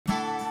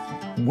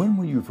When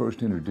were you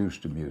first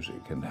introduced to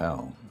music and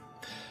how?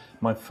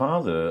 My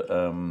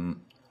father,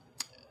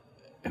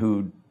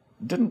 who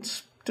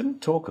didn't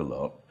talk a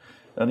lot,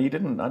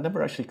 and I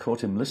never actually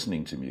caught him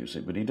listening to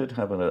music, but he did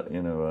have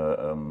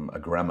a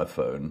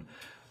gramophone,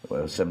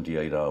 a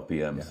 78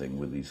 RPM thing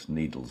with these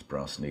needles,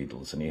 brass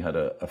needles, and he had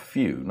a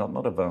few,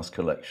 not a vast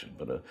collection,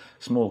 but a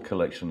small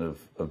collection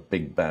of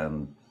big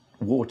band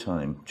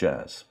wartime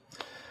jazz.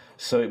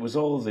 So it was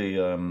all the,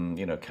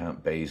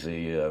 Count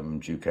Basie,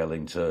 Duke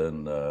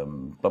Ellington, blah,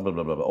 blah,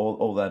 blah, blah,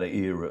 all that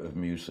era of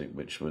music,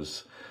 which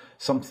was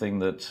something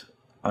that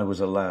I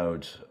was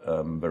allowed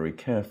very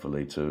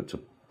carefully to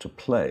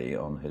play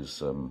on his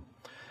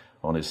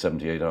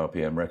 78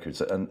 RPM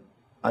records. And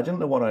I didn't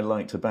know what I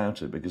liked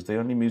about it, because the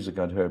only music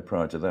I'd heard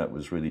prior to that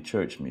was really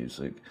church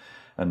music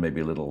and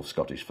maybe a little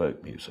Scottish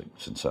folk music,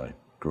 since I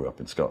grew up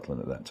in Scotland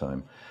at that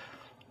time.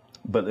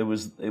 But it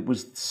was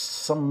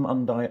some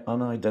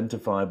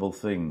unidentifiable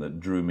thing that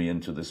drew me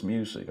into this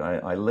music.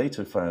 I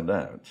later found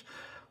out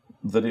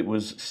that it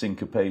was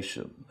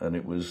syncopation, and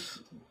it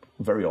was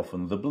very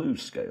often the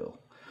blues scale.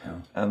 Yeah.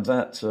 And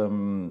that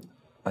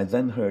I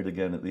then heard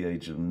again at the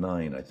age of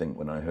 9, I think,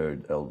 when I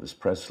heard Elvis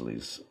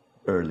Presley's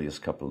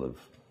earliest couple of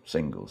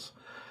singles.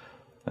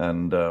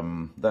 And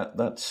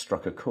that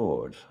struck a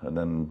chord. And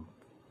then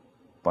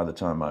by the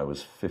time I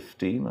was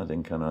 15, I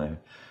think, and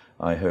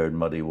I heard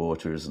Muddy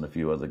Waters and a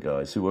few other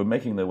guys who were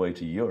making their way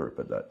to Europe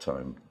at that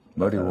time.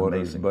 Muddy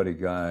Waters, Buddy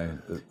Guy.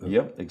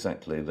 Yep,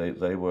 exactly.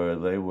 They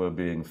were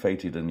being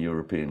feted in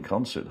European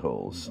concert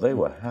halls. They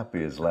were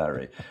happy as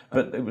Larry.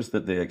 But it was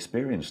that they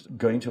experienced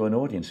going to an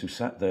audience who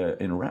sat there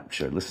in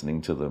rapture listening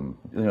to them.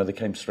 You know, they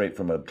came straight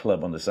from a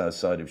club on the south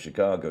side of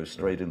Chicago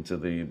straight into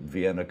the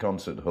Vienna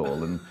concert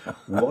hall, and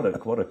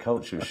what a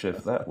culture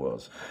shift that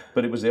was.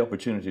 But it was the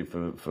opportunity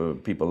for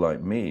people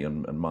like me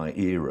and my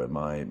era,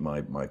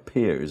 my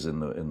peers in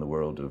the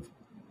world of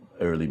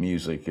early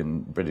music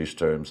in British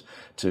terms,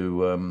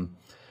 to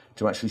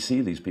actually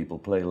see these people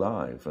play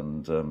live.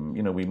 And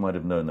we might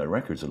have known their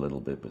records a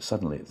little bit, but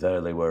suddenly there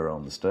they were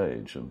on the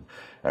stage, and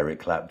Eric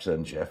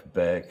Clapton, Jeff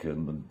Beck,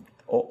 and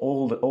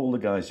all the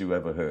guys you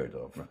ever heard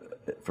of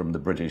from the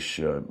British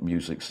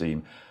music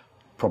scene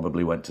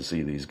probably went to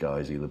see these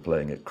guys either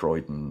playing at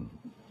Croydon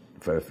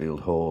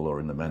Fairfield Hall or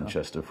in the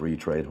Manchester Free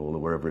Trade Hall or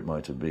wherever it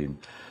might have been.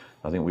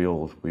 I think we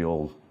all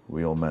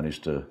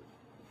managed to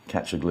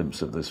catch a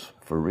glimpse of this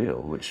for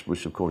real,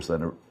 which of course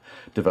then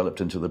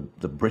developed into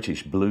the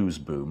British blues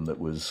boom that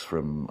was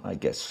from, I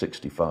guess,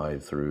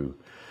 65 through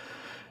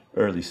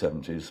early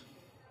 70s.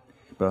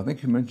 But I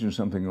think you mentioned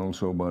something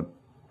also about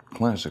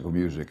classical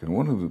music, and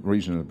one of the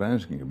reasons I'm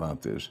asking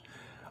about this,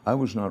 I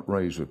was not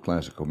raised with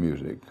classical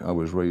music. I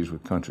was raised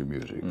with country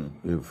music.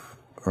 If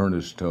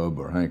Ernest Tubb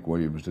or Hank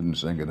Williams didn't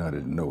sing it, I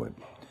didn't know it.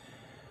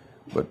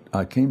 But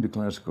I came to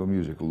classical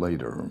music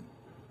later.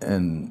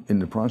 And in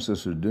the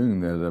process of doing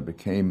that, I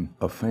became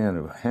a fan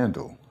of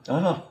Handel.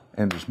 Uh-huh.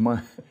 And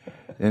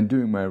in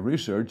doing my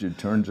research, it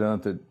turns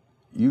out that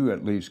you,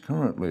 at least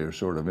currently, are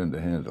sort of into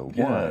Handel.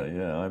 Why?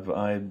 Yeah.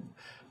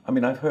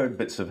 I've heard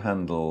bits of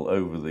Handel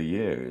over the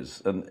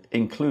years, and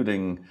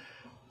including,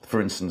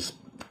 for instance,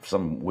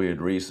 some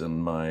weird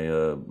reason,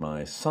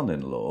 my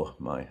son-in-law,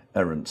 my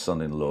errant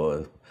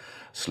son-in-law,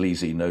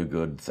 sleazy,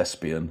 no-good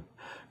thespian,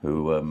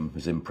 who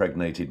has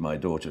impregnated my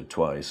daughter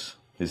twice.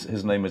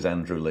 His name is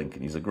Andrew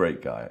Lincoln. He's a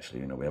great guy,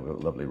 actually. We have a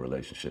lovely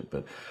relationship.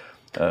 But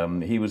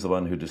he was the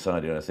one who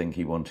decided, I think,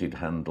 he wanted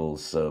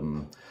Handel's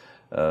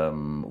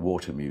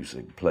water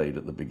music played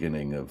at the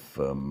beginning of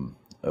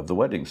the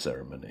wedding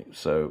ceremony.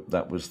 So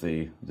that was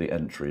the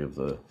entry of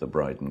the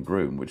bride and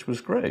groom, which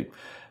was great.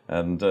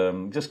 And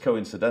just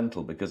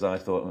coincidental, because I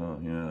thought,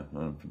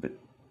 a bit,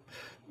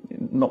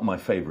 not my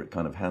favorite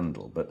kind of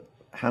Handel, but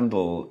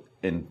Handel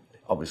in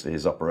obviously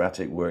his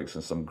operatic works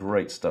and some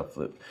great stuff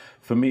that,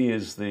 for me,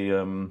 is the,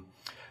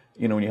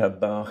 when you have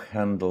Bach,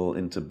 Handel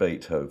into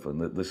Beethoven,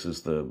 that this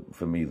is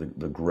for me,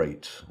 the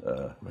great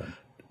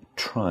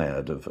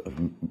triad of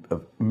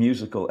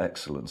musical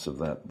excellence of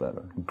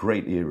that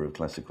great era of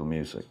classical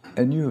music.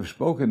 And you have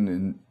spoken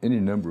in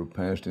any number of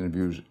past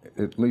interviews,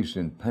 at least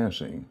in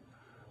passing,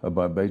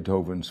 about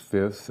Beethoven's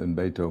Fifth and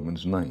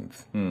Beethoven's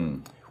Ninth.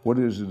 What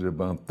is it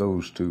about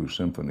those two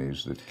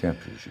symphonies that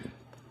captures you?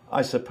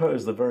 I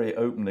suppose the very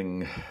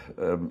opening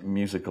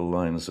musical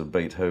lines of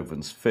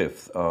Beethoven's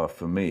Fifth are,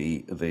 for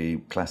me, the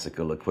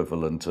classical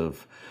equivalent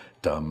of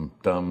dum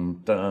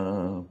dum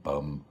da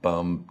bum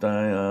bum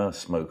da,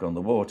 Smoke on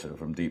the Water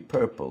from Deep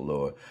Purple,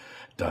 or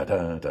da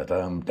da da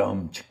dum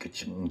dum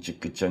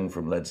chicka chung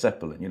from Led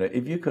Zeppelin.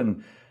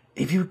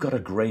 If you've got a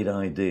great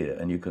idea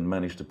and you can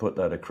manage to put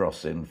that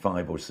across in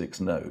 5 or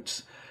 6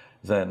 notes,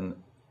 then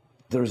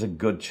there is a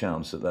good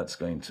chance that that's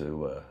going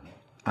to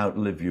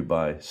outlive you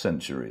by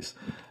centuries.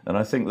 And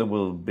I think there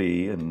will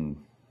be, in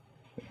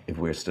if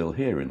we're still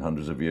here in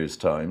hundreds of years'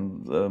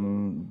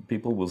 time,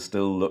 people will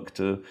still look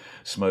to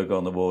Smoke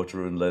on the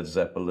Water and Led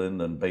Zeppelin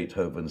and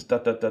Beethoven's da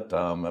da da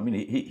dum. I mean,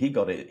 he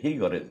got it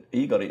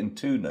in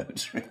two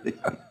notes, really.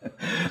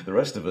 The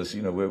rest of us,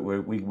 you know,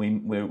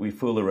 we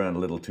fool around a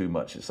little too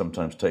much. It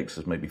sometimes takes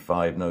us maybe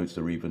 5 notes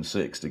or even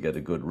 6 to get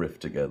a good riff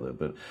together.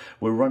 But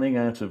we're running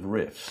out of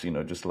riffs, you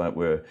know, just like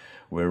we're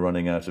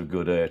running out of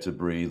good air to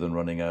breathe and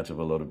running out of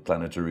a lot of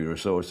planetary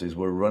resources.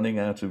 We're running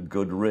out of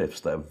good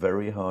riffs. They're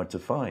very hard to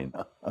find.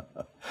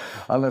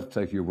 I'll have to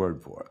take your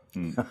word for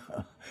it.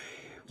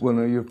 Well,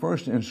 now, your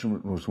first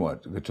instrument was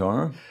what? The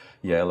guitar?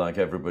 Yeah, like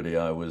everybody,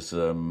 I was.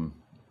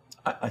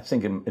 I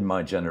think in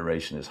my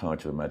generation, it's hard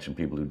to imagine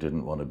people who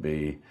didn't want to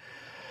be.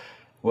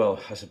 Well,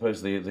 I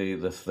suppose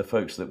the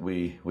folks that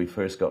we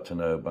first got to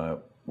know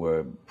about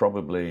were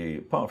probably,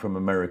 apart from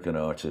American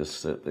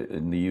artists,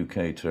 in the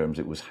UK terms,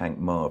 it was Hank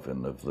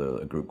Marvin of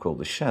a group called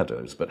The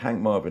Shadows. But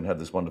Hank Marvin had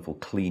this wonderful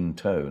clean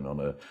tone on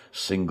a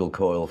single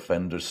coil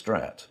Fender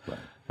Strat. Right.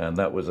 And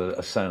that was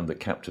a sound that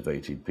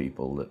captivated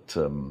people that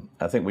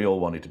I think we all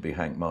wanted to be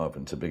Hank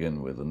Marvin to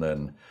begin with. And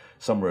then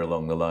somewhere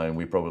along the line,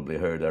 we probably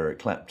heard Eric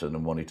Clapton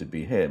and wanted to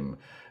be him.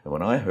 And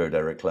when I heard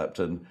Eric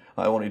Clapton,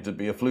 I wanted to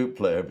be a flute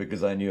player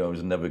because I knew I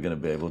was never going to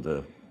be able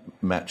to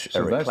match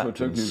Eric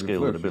Clapton's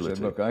skill and ability. You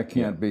said, look, I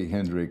can't be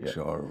Hendrix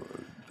or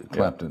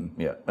Clapton.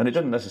 Yeah, and it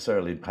didn't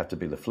necessarily have to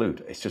be the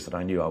flute. It's just that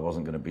I knew I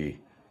wasn't going to be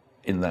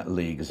in that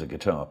league as a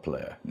guitar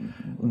player.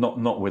 Mm-hmm.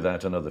 Not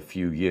without another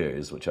few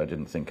years, which I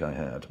didn't think I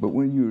had. But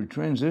when you were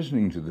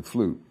transitioning to the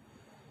flute,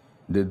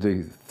 did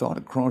the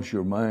thought cross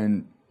your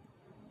mind,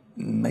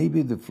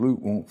 maybe the flute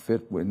won't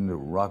fit in the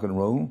rock and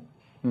roll?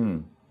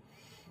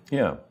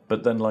 Yeah,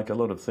 but then like a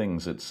lot of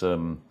things, it's,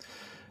 you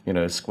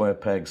know, square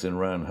pegs in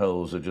round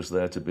holes are just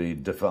there to be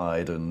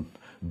defied and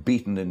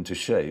beaten into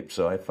shape.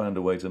 So I found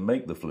a way to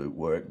make the flute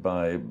work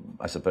by,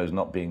 I suppose,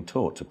 not being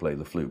taught to play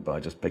the flute, by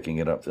just picking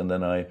it up. And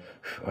then I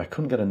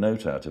couldn't get a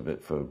note out of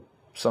it for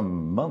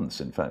some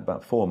months. In fact,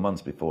 about 4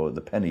 months before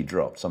the penny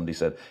dropped, somebody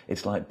said,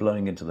 it's like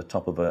blowing into the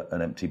top of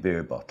an empty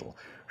beer bottle,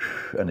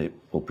 and it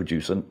will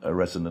produce a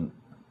resonant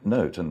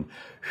note. And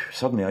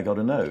suddenly I got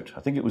a note. I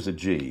think it was a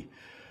G.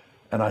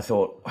 And I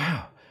thought,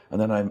 wow. And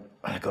then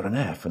I got an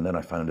F, and then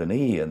I found an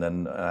E, and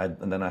then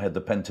I had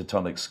the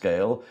pentatonic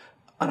scale,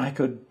 and I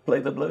could play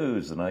the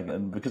blues.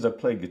 And because I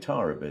played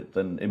guitar a bit,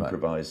 then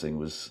improvising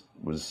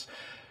was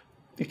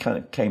it kind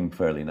of came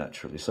fairly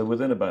naturally. So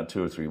within about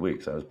 2 or 3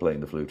 weeks, I was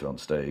playing the flute on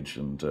stage,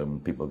 and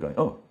people were going,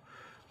 "Oh,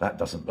 that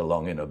doesn't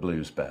belong in a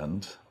blues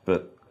band."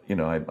 But you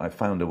know, I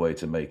found a way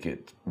to make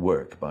it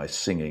work by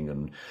singing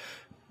and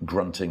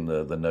grunting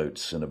the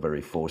notes in a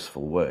very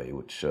forceful way,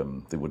 which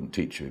they wouldn't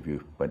teach you if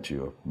you went to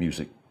your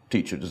music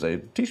teacher to say,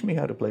 teach me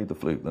how to play the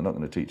flute. They're not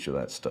going to teach you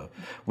that stuff,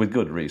 with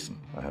good reason,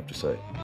 I have to say.